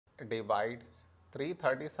divide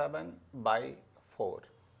 337 by 4.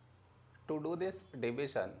 To do this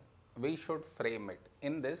division, we should frame it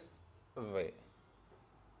in this way.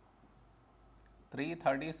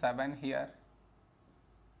 337 here,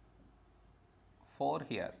 4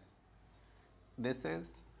 here. This is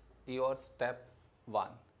your step 1.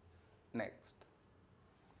 Next,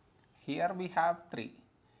 here we have 3,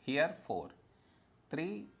 here 4.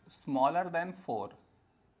 3 smaller than 4,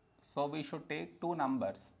 so we should take two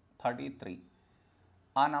numbers, 33.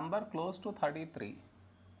 A number close to 33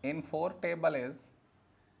 in 4 table is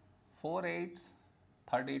 4 8s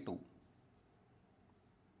 32.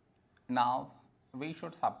 Now we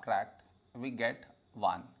should subtract, we get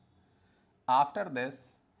 1. After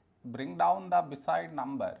this, bring down the beside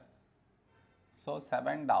number, so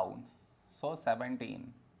 7 down, so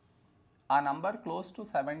 17. A number close to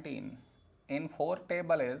 17 in 4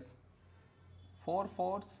 table is 4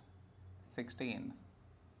 4s 16.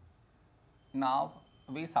 Now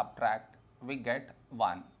we subtract, we get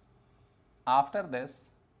 1. After this,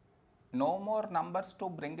 no more numbers to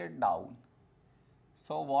bring it down.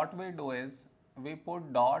 So what we do is, we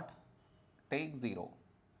put dot, take 0.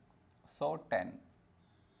 So 10.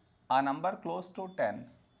 A number close to 10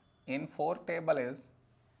 in 4 table is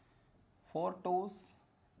 4 2s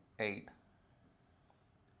 8.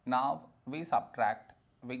 Now we subtract,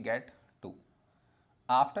 we get 2.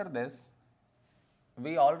 After this,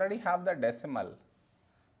 we already have the decimal,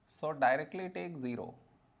 so directly take 0,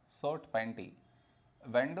 so 20.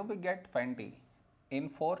 When do we get 20? In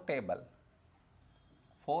 4 table,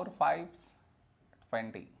 4 5s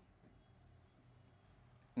 20.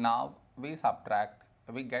 Now we subtract,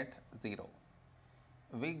 we get 0.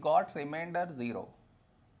 We got remainder 0,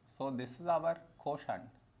 so this is our quotient.